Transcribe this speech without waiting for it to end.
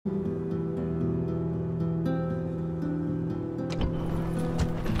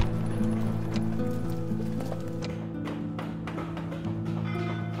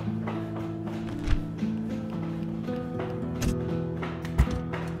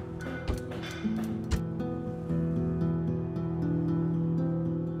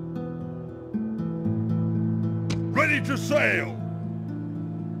Ready to sail!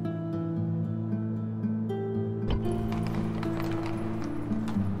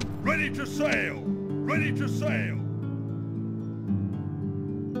 Ready to sail! Ready to sail!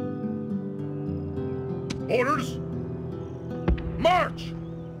 Orders! March!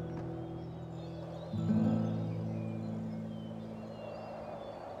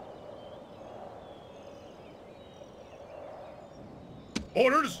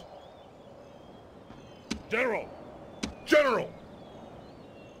 Orders! General! General!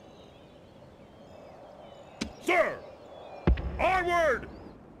 Sir! Onward!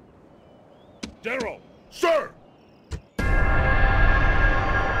 General! Sir!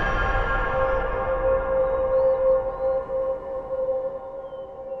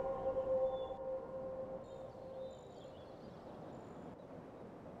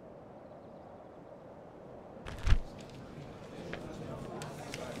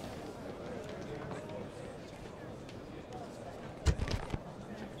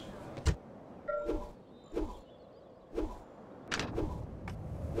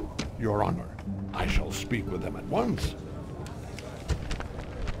 Your Honor, I shall speak with them at once.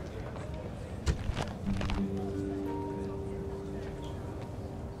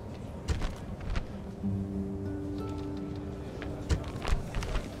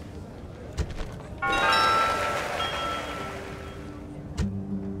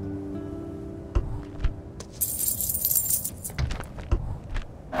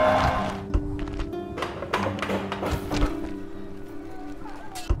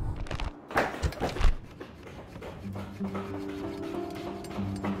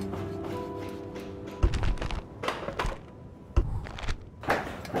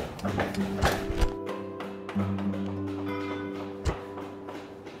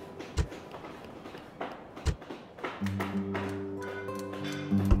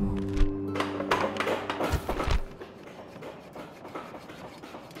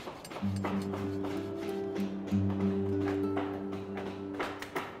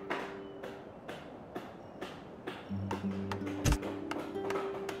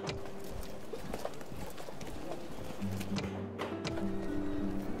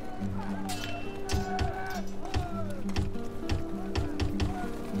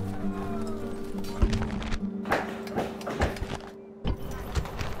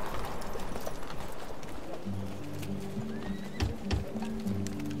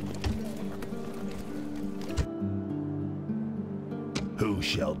 Who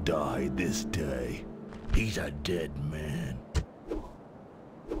shall die this day? He's a dead man.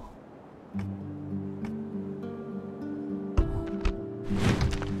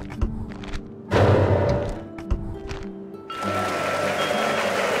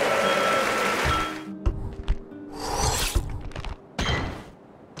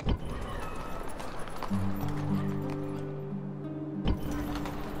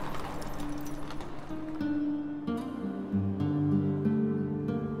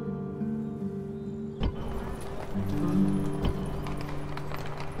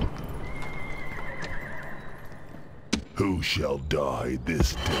 Who shall die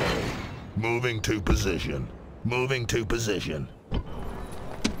this day? Moving to position. Moving to position.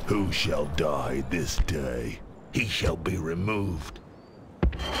 Who shall die this day? He shall be removed.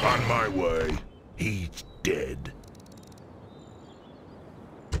 On my way. He's dead.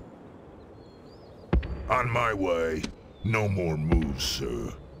 On my way. No more moves,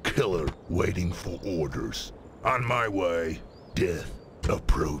 sir. Killer waiting for orders. On my way. Death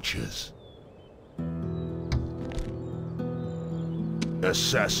approaches.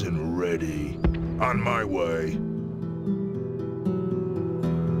 Assassin ready. On my way.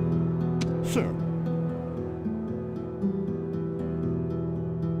 Sir.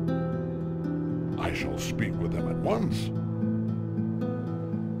 I shall speak with them at once.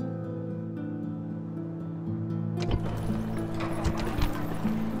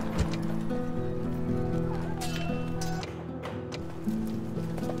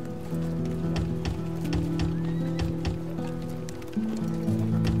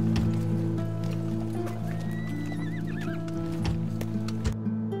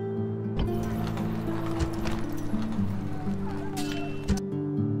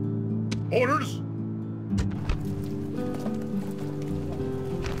 Orders!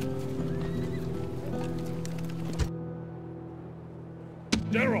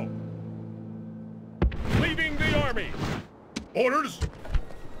 General! Leaving the army! Orders!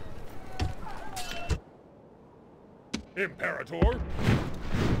 Imperator!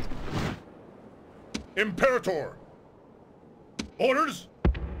 Imperator! Orders!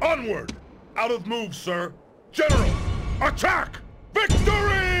 Onward! Out of move, sir! General! Attack!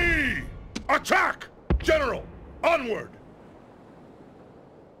 Victory! Attack! General! Onward!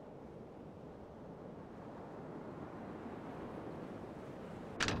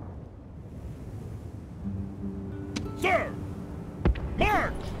 Sir!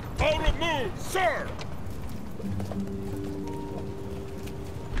 March! Out of move, sir!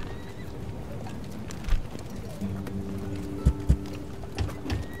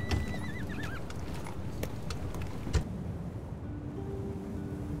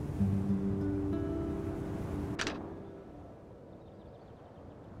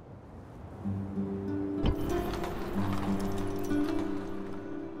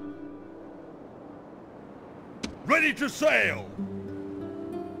 Ready to sail!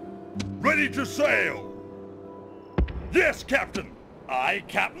 Ready to sail! Yes, Captain! Aye,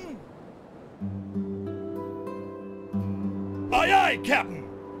 Captain! Aye, aye, Captain!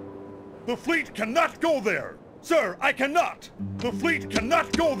 The fleet cannot go there! Sir, I cannot! The fleet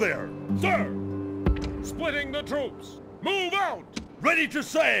cannot go there! Sir! Splitting the troops! Move out! Ready to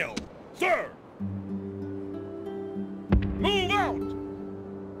sail! Sir! Move out!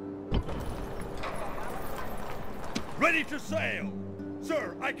 Ready to sail!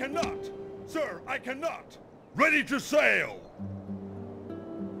 Sir, I cannot! Sir, I cannot! Ready to sail!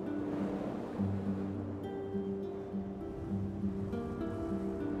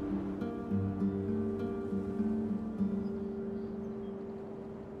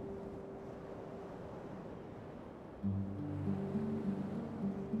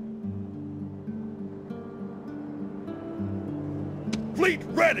 Fleet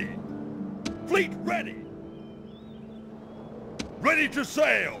ready! Fleet ready! Ready to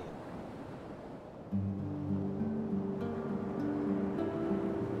sail!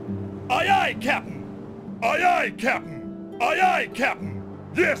 Aye, aye, Captain! Aye, aye, Captain! Aye, aye, Captain!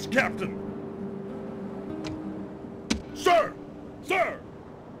 Yes, Captain! Sir! Sir!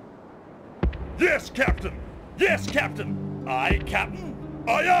 Yes, Captain! Yes, Captain! Aye, Captain!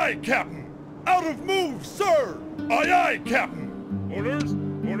 Aye, aye, Captain! Out of move, sir! Aye, aye, Captain! Orders!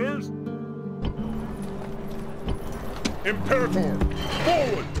 Orders! Imperator!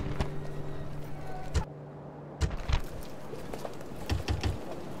 Forward!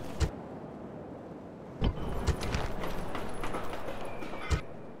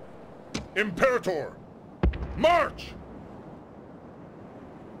 Imperator! March!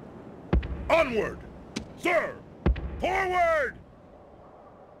 Onward! Sir! Forward!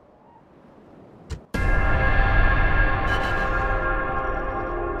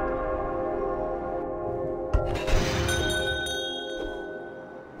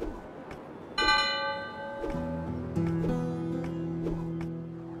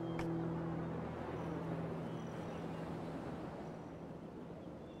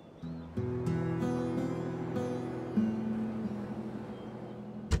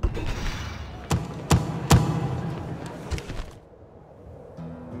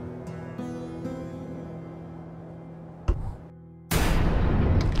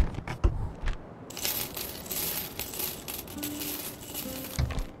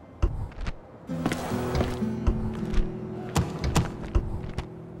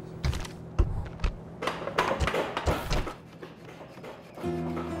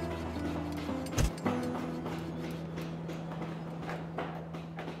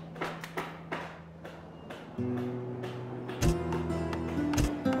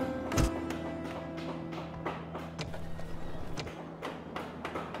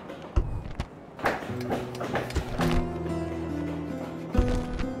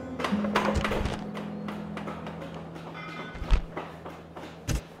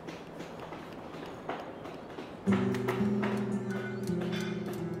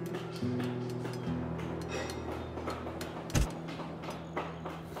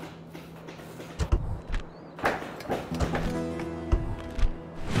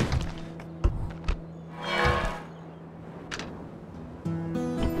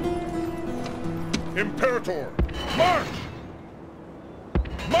 Imperator! March!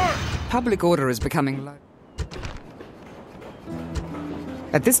 March! Public order is becoming low.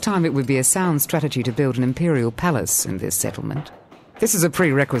 At this time, it would be a sound strategy to build an imperial palace in this settlement. This is a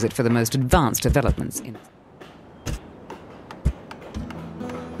prerequisite for the most advanced developments in it.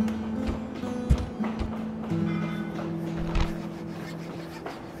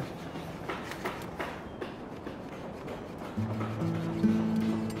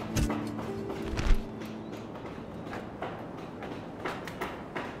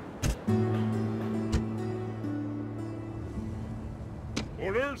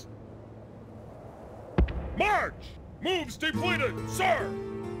 Orders? March! Moves depleted, sir!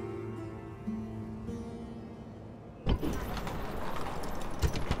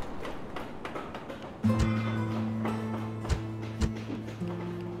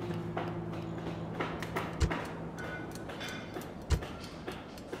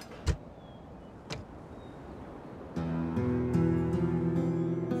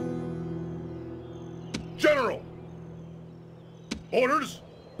 General! Orders?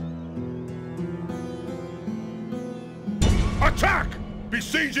 Attack!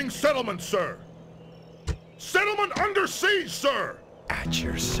 Besieging settlement, sir! Settlement under siege, sir! At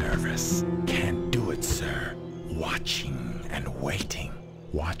your service. Can't do it, sir. Watching and waiting.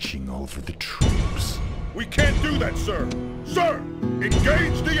 Watching over the troops. We can't do that, sir! Sir!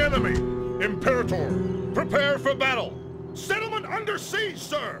 Engage the enemy! Imperator! Prepare for battle! Settlement under siege,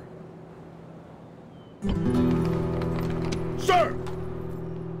 sir! Sir!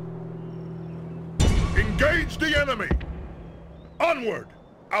 Engage the enemy! Onward!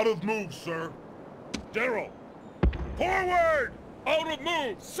 Out of move, sir! General! Forward! Out of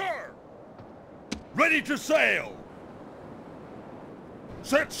move, sir! Ready to sail!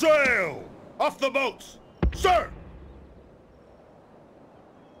 Set sail! Off the boats! Sir!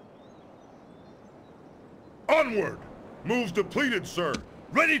 Onward! Moves depleted, sir!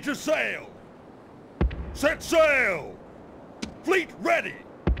 Ready to sail! Set sail! Fleet ready!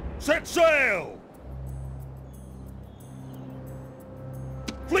 Set sail!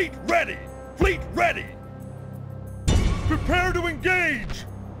 Fleet ready! Fleet ready! Prepare to engage!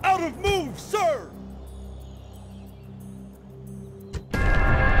 Out of move, sir!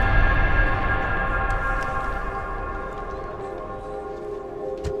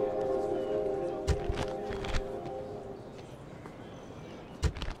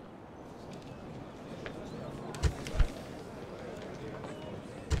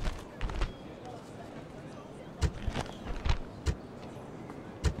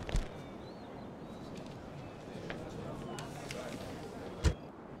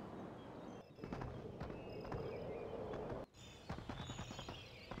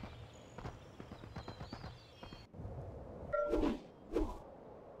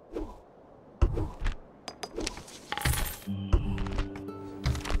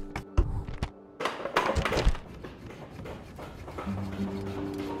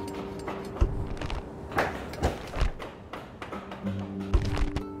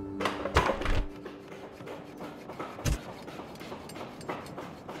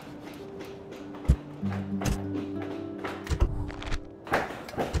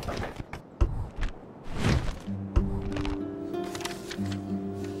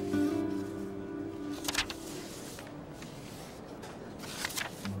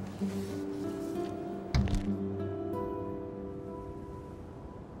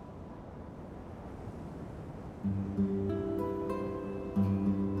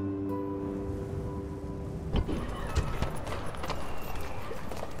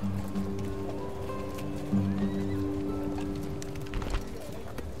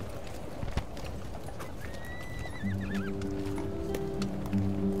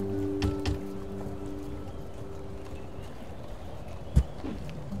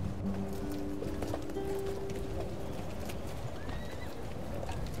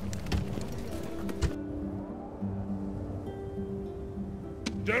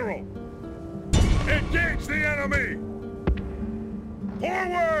 General! Engage the enemy!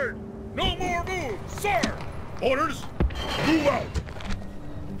 Forward! No more moves, sir! Orders! Move out!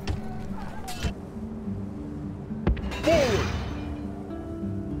 Forward!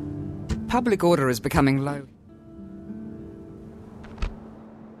 Public order is becoming low.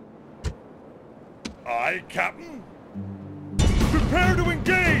 Aye, Captain! Prepare to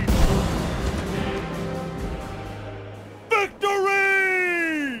engage!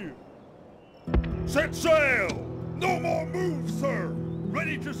 Victory! Set sail! No more moves, sir!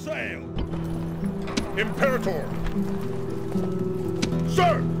 Ready to sail! Imperator!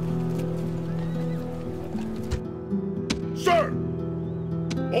 Sir! Sir!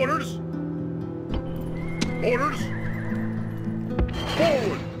 Orders! Orders!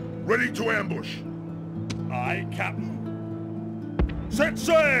 Forward! Ready to ambush! Aye, Captain! Set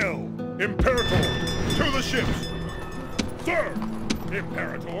sail! Imperator! To the ships! Sir!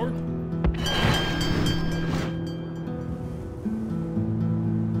 Imperator!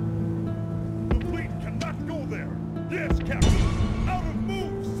 The fleet cannot go there! Yes, Captain! Out of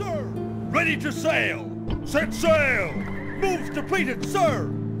move, sir! Ready to sail! Set sail! Moves depleted,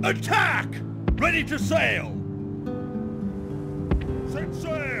 sir! Attack! Ready to sail! Set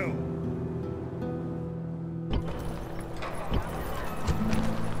sail!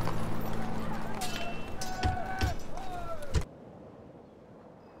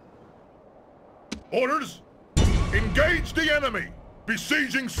 Orders! Engage the enemy!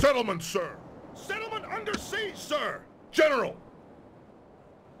 Besieging settlement, sir! Settlement under siege, sir! General!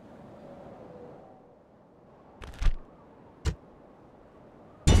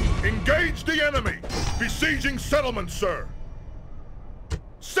 Engage the enemy! Besieging settlement, sir!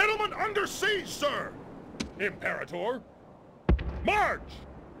 Settlement under siege, sir! Imperator! March!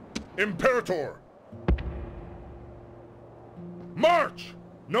 Imperator! March!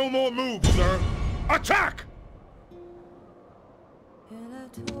 No more moves, sir. Attack!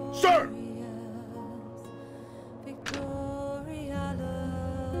 Sir!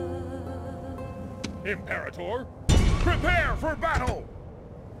 Imperator! Prepare for battle!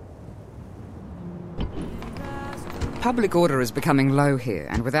 Public order is becoming low here,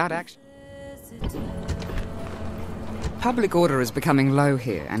 and without action... Public order is becoming low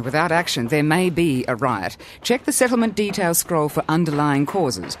here, and without action there may be a riot. Check the settlement detail scroll for underlying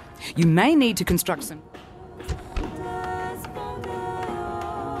causes. You may need to construct some...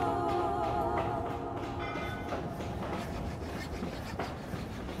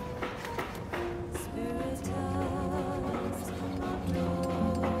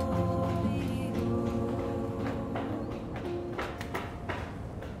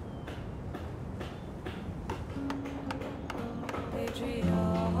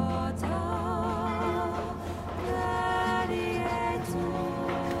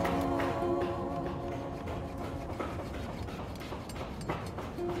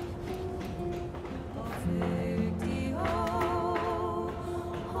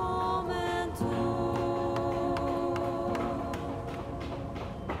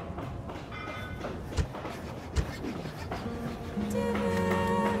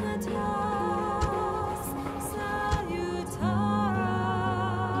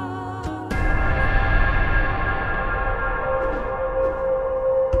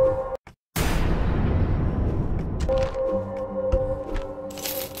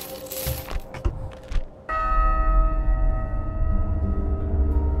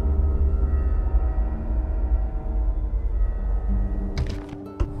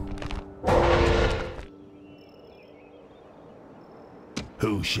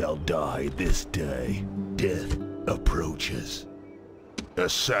 Who shall die this day? Death approaches.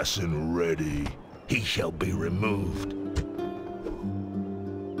 Assassin ready. He shall be removed.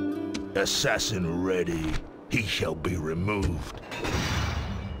 Assassin ready. He shall be removed.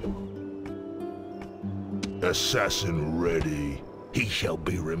 Assassin ready. He shall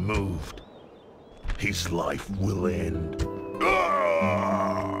be removed. His life will end.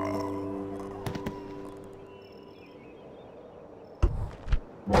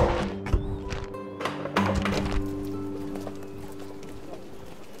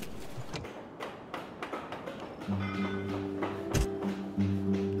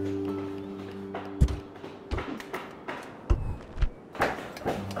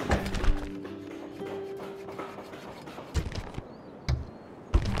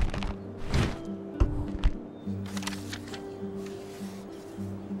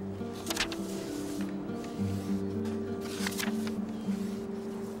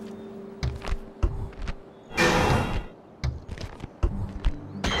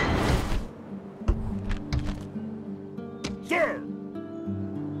 Sir!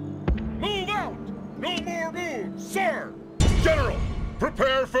 Move out! No more moves, sir! General!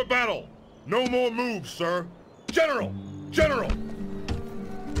 Prepare for battle! No more moves, sir! General! General!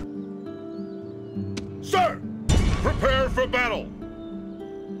 Sir! Prepare for battle!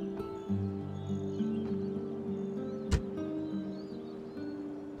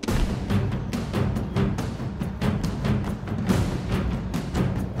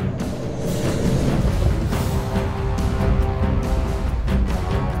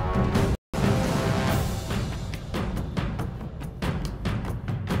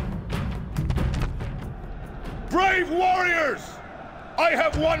 Brave warriors! I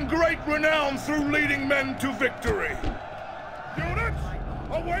have won great renown through leading men to victory. Units,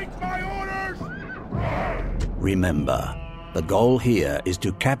 await my orders! Remember, the goal here is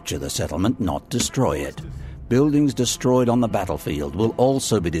to capture the settlement, not destroy it. Buildings destroyed on the battlefield will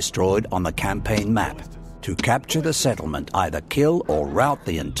also be destroyed on the campaign map. To capture the settlement, either kill or rout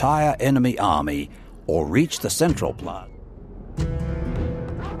the entire enemy army, or reach the central plaza.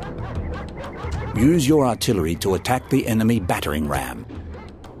 Use your artillery to attack the enemy battering ram.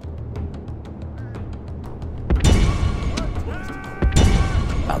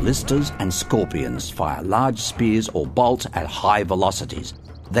 Ballistas and scorpions fire large spears or bolts at high velocities.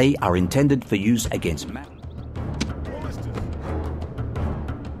 They are intended for use against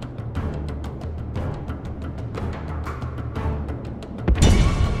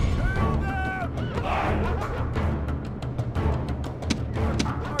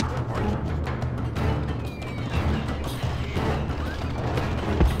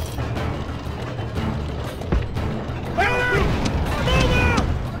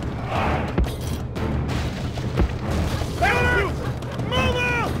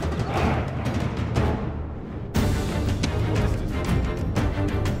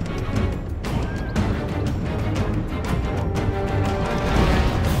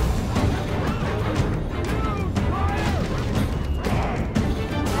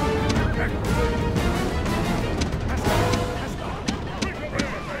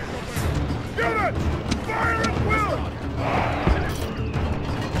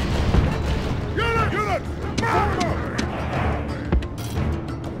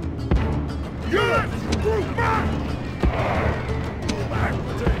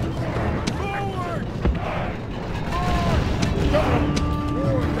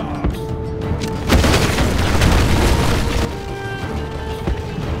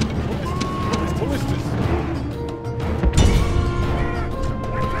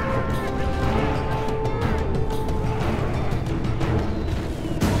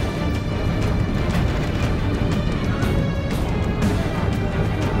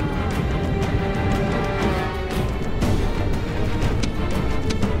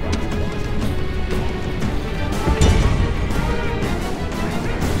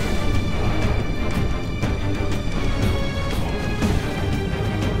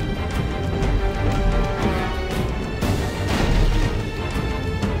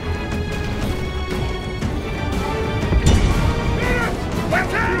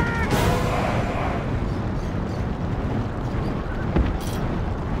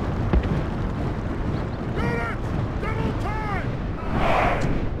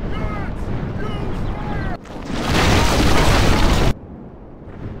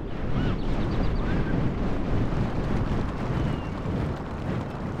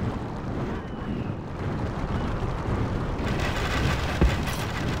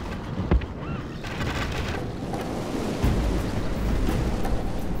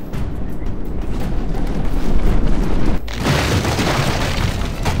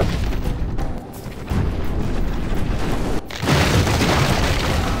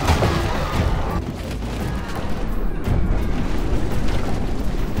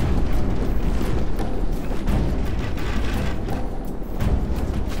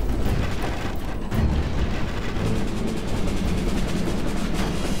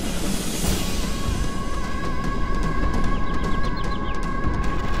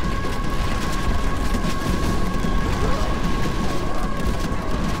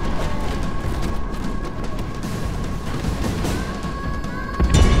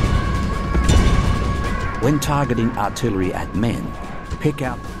When targeting artillery at men, pick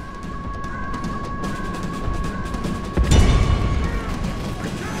out...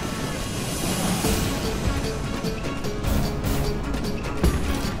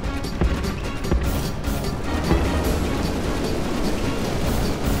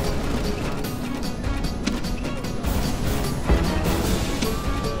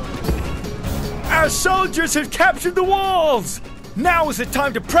 Our soldiers have captured the walls! Now is the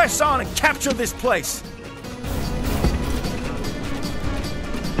time to press on and capture this place!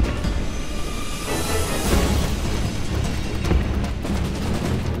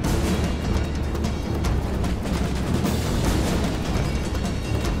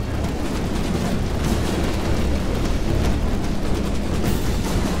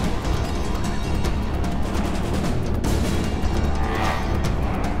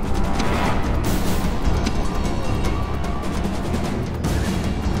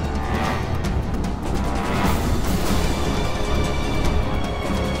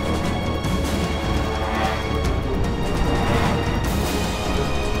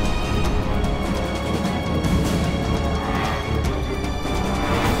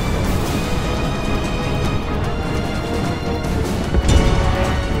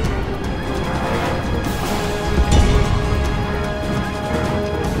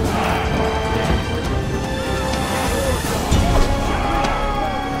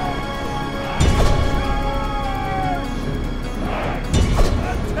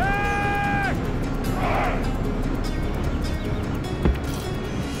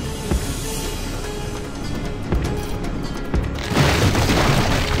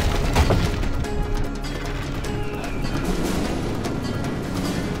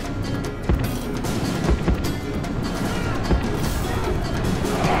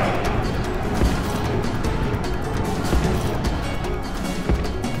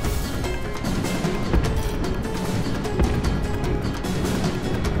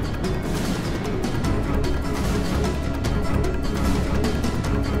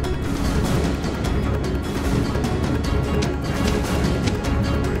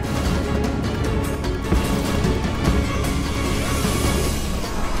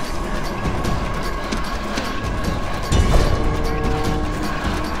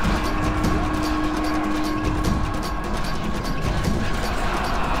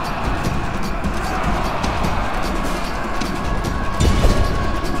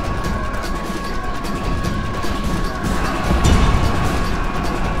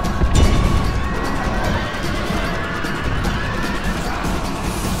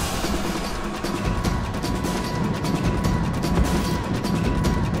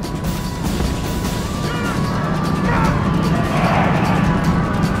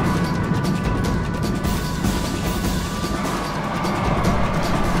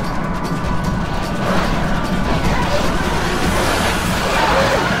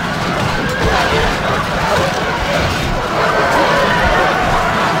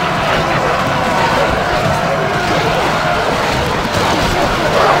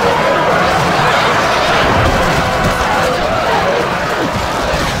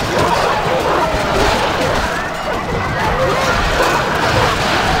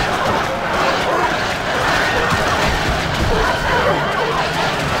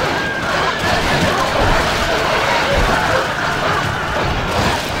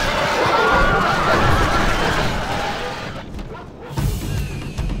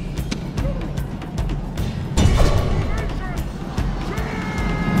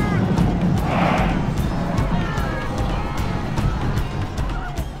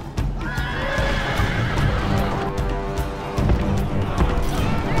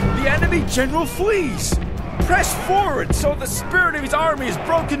 General flees! Press forward so the spirit of his army is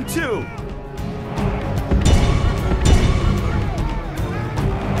broken too!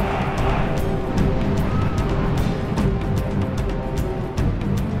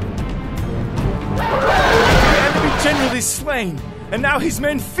 The enemy general is slain, and now his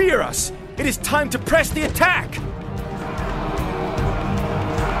men fear us! It is time to press the attack!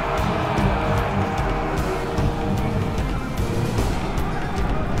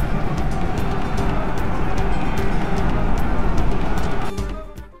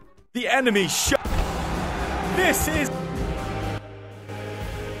 Enemy shot. This is...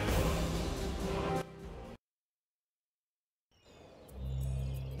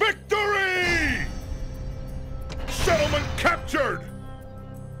 Victory! Settlement captured!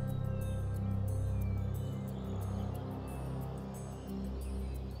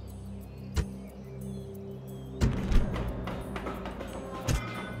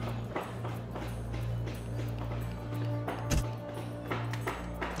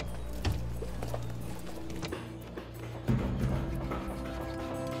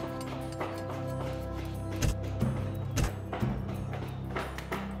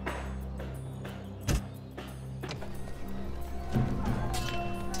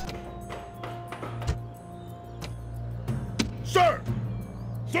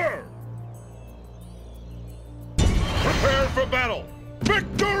 Sir! Prepare for battle!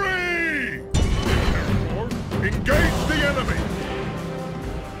 Victory! Engage the enemy!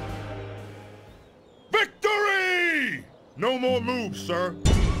 Victory! No more moves, sir.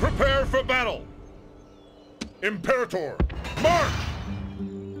 Prepare for battle! Imperator, march!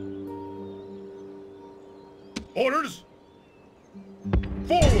 Orders!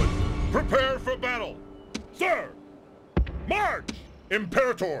 Forward! Prepare for battle! Sir! March!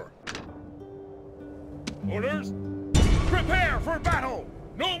 Imperator! Orders! Prepare for battle!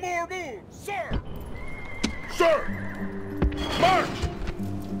 No more moves, sir! Sir! March!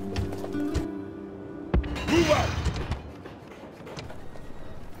 Move out!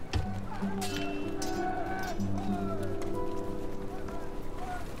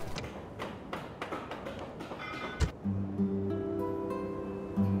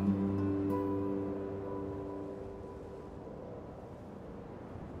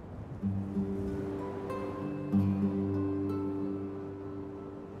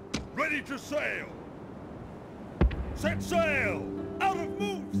 Ready to sail! Set sail! Out of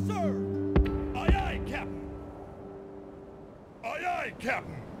move, sir! Aye, aye, Captain! Aye, aye,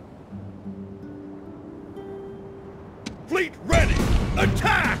 Captain! Fleet ready!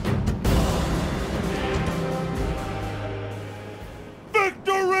 Attack!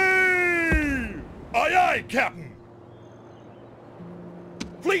 Victory! Aye, aye, Captain!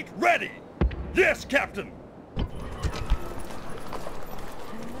 Fleet ready! Yes, Captain!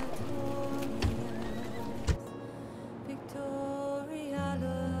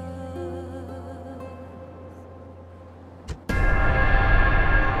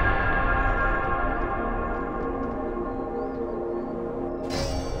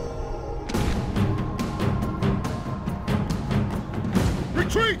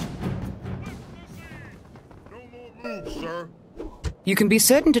 Retreat! No more moves, sir. You can be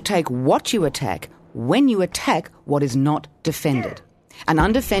certain to take what you attack when you attack what is not defended. An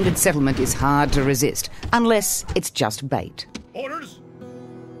undefended settlement is hard to resist, unless it's just bait. Orders!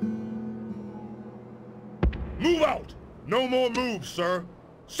 Move out! No more moves, sir.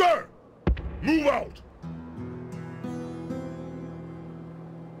 Sir! Move out!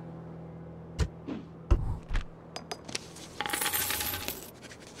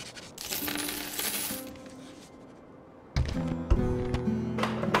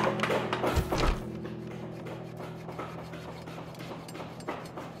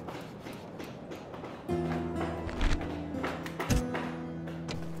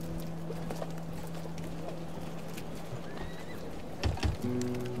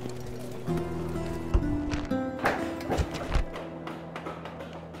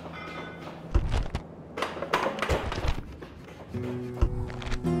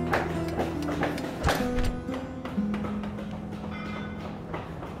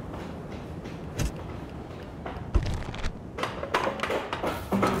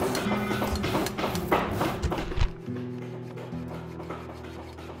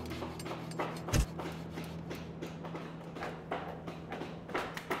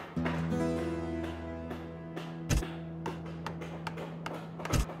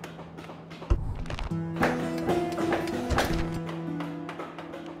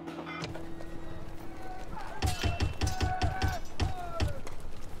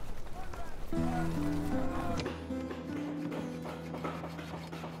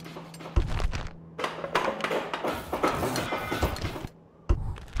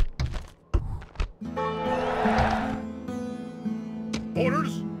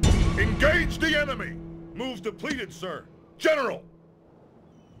 Orders! Engage the enemy! Moves depleted, sir. General!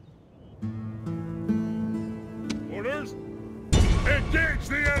 Orders! Engage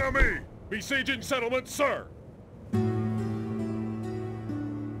the enemy! Besieging settlement, sir!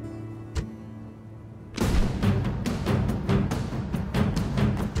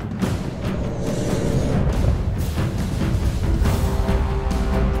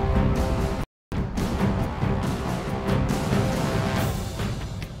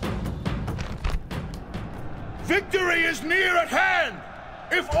 Victory is near at hand!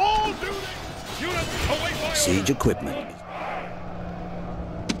 If all do the... Units, away fire! Siege equipment.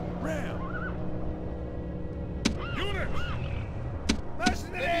 Ram! Units!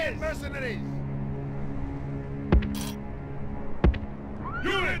 Mercenaries! Mercenaries!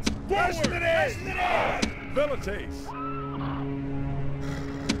 Units, forward! Mercenaries! Velites!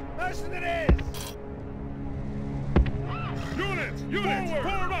 Mercenaries! Units,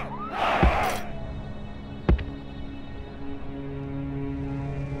 form up!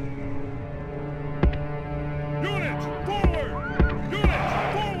 Units, forward! Units,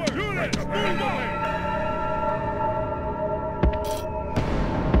 forward! Units, move away!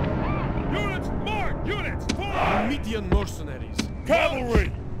 Promethean mercenaries.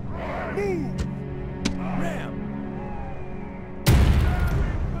 Cavalry! Move! Ram!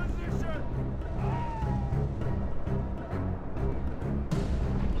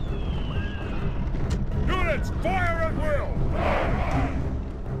 Units, fire at will!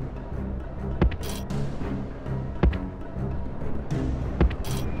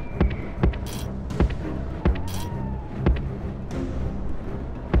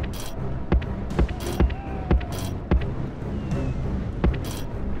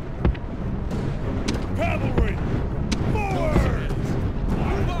 Cavalry! Forward!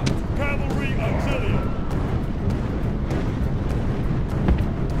 Cavalry auxiliary!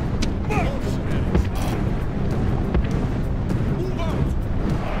 March! Move out!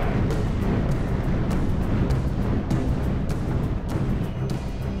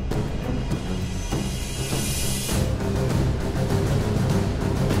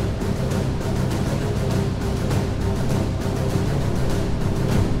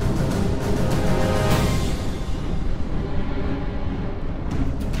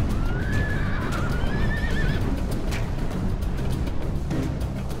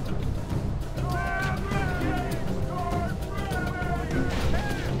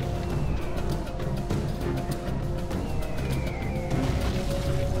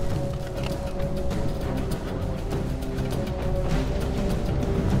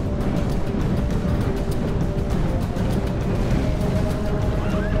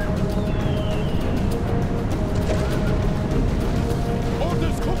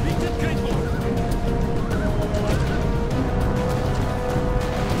 Orders completed, Great Lord.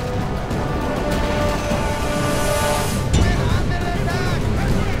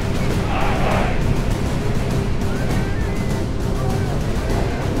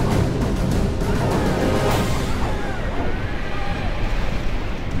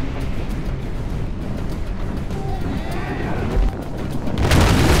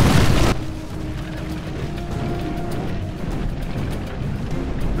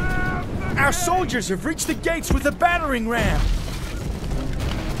 Our soldiers have reached the gates with a battering ram.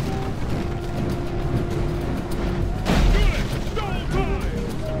 Units, double time!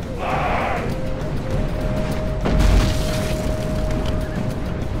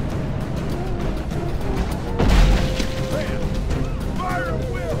 Fire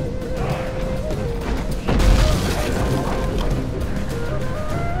at will!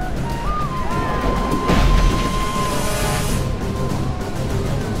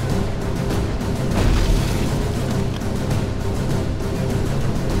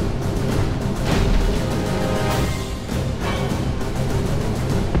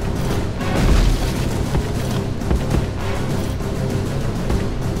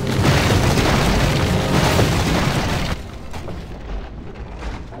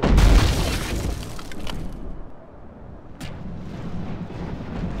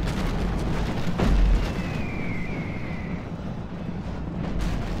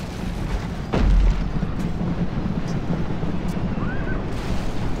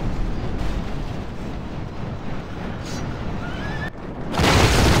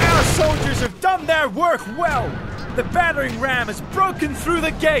 Our soldiers have done their work well. The battering ram has broken through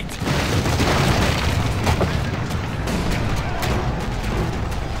the gate.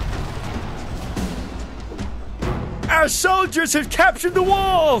 Our soldiers have captured the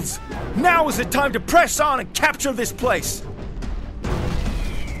walls. Now is the time to press on and capture this place.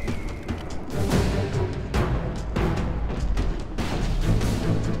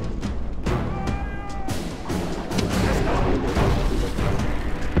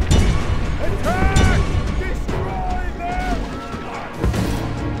 Attack! Destroy them!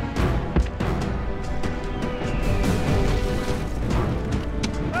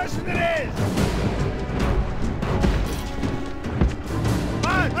 Mercenaries!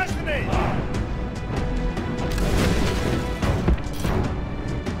 Mercenaries!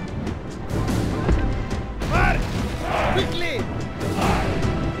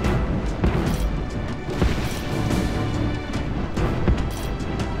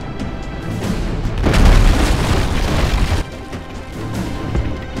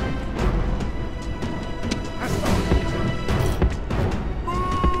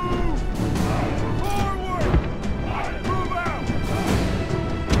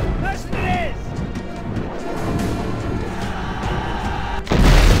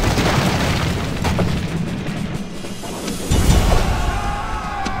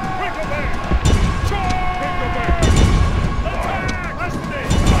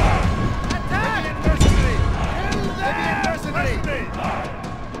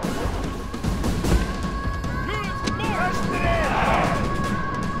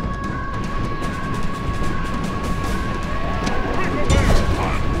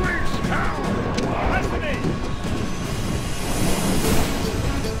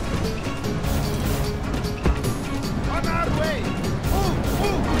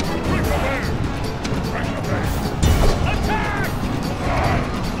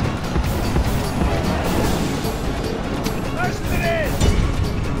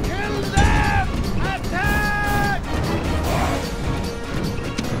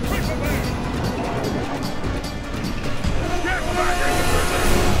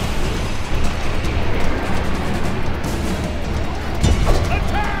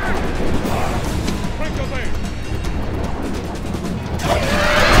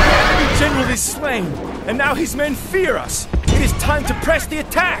 is slain, and now his men fear us. It is time to press the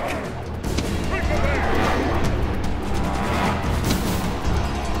attack!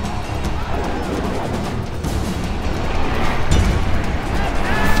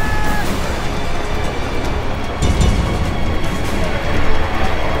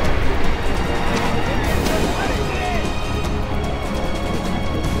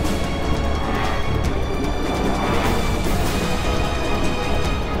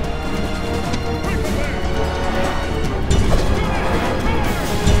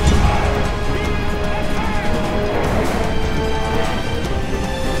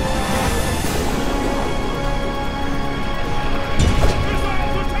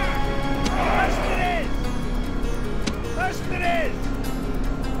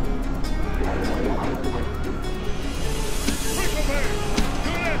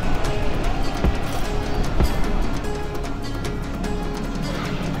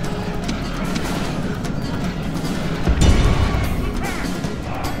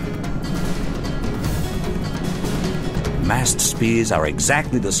 Massed spears are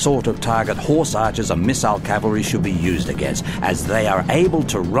exactly the sort of target horse archers and missile cavalry should be used against, as they are able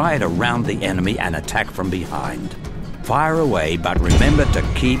to ride around the enemy and attack from behind. Fire away, but remember to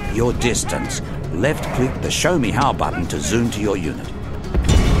keep your distance. Left-click the Show Me How button to zoom to your unit.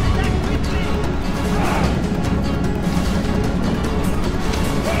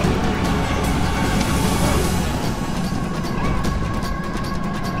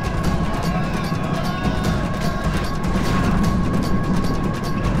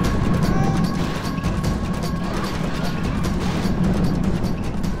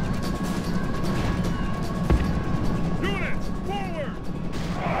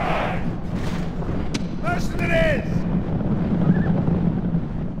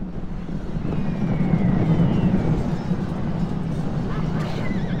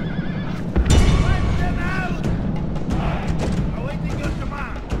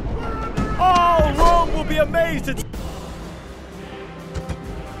 Amazed at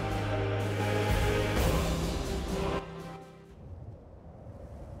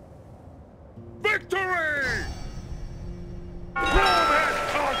Victory! Rome has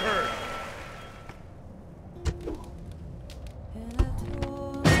conquered!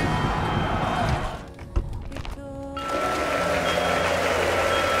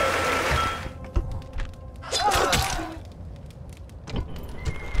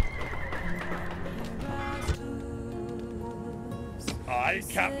 Aye,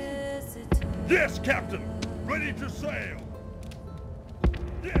 Captain. Yes, Captain. Ready to sail.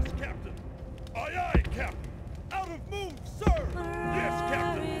 Yes, Captain. Aye, aye, Captain. Out of move, sir. Yes,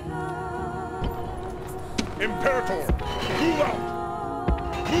 Captain. Imperator, move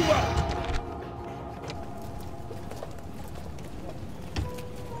out! Move out!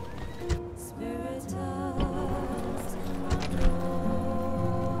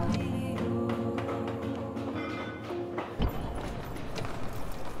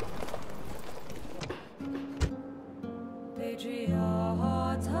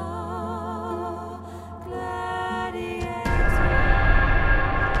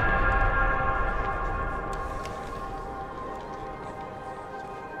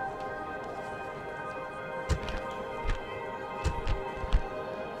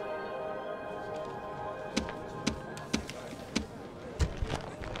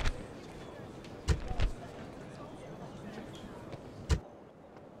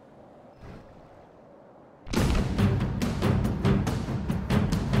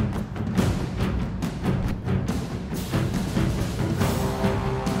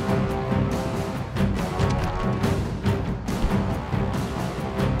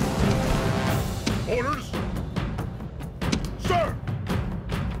 Orders? Sir!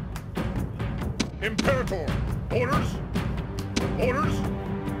 Imperator, orders? Orders?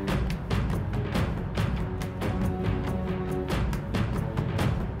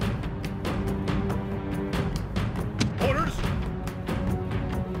 Orders?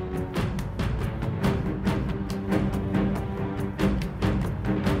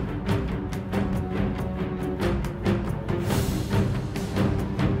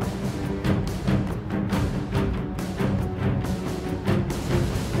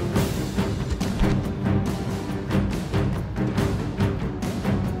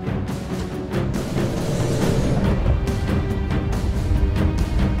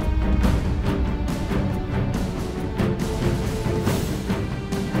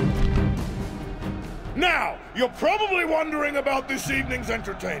 Now, you're probably wondering about this evening's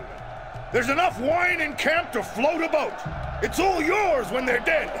entertainment. There's enough wine in camp to float a boat. It's all yours when they're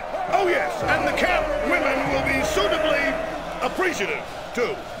dead. Oh yes, and the camp women will be suitably appreciative,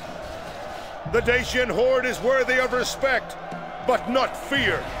 too. The Dacian horde is worthy of respect, but not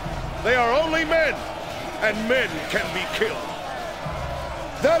fear. They are only men, and men can be killed.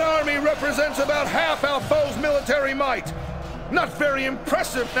 That army represents about half our foe's military might. Not very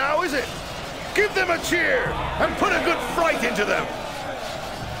impressive now, is it? Give them a cheer, and put a good fright into them.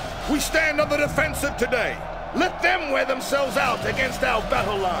 We stand on the defensive today. Let them wear themselves out against our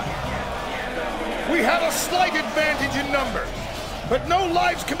battle line. We have a slight advantage in numbers, but no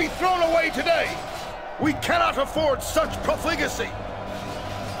lives can be thrown away today. We cannot afford such profligacy.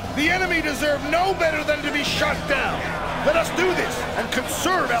 The enemy deserve no better than to be shot down. Let us do this and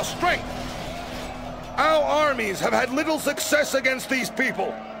conserve our strength. Our armies have had little success against these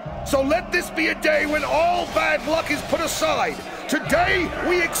people, so let this be a day when all bad luck is put aside. Today,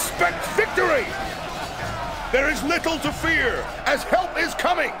 we expect victory. There is little to fear, as help is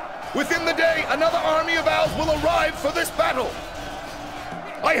coming. Within the day, another army of ours will arrive for this battle.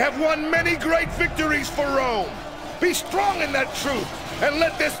 I have won many great victories for Rome. Be strong in that truth, and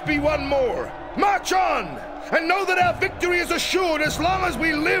let this be one more. March on, and know that our victory is assured as long as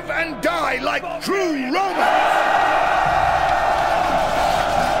we live and die like true Romans.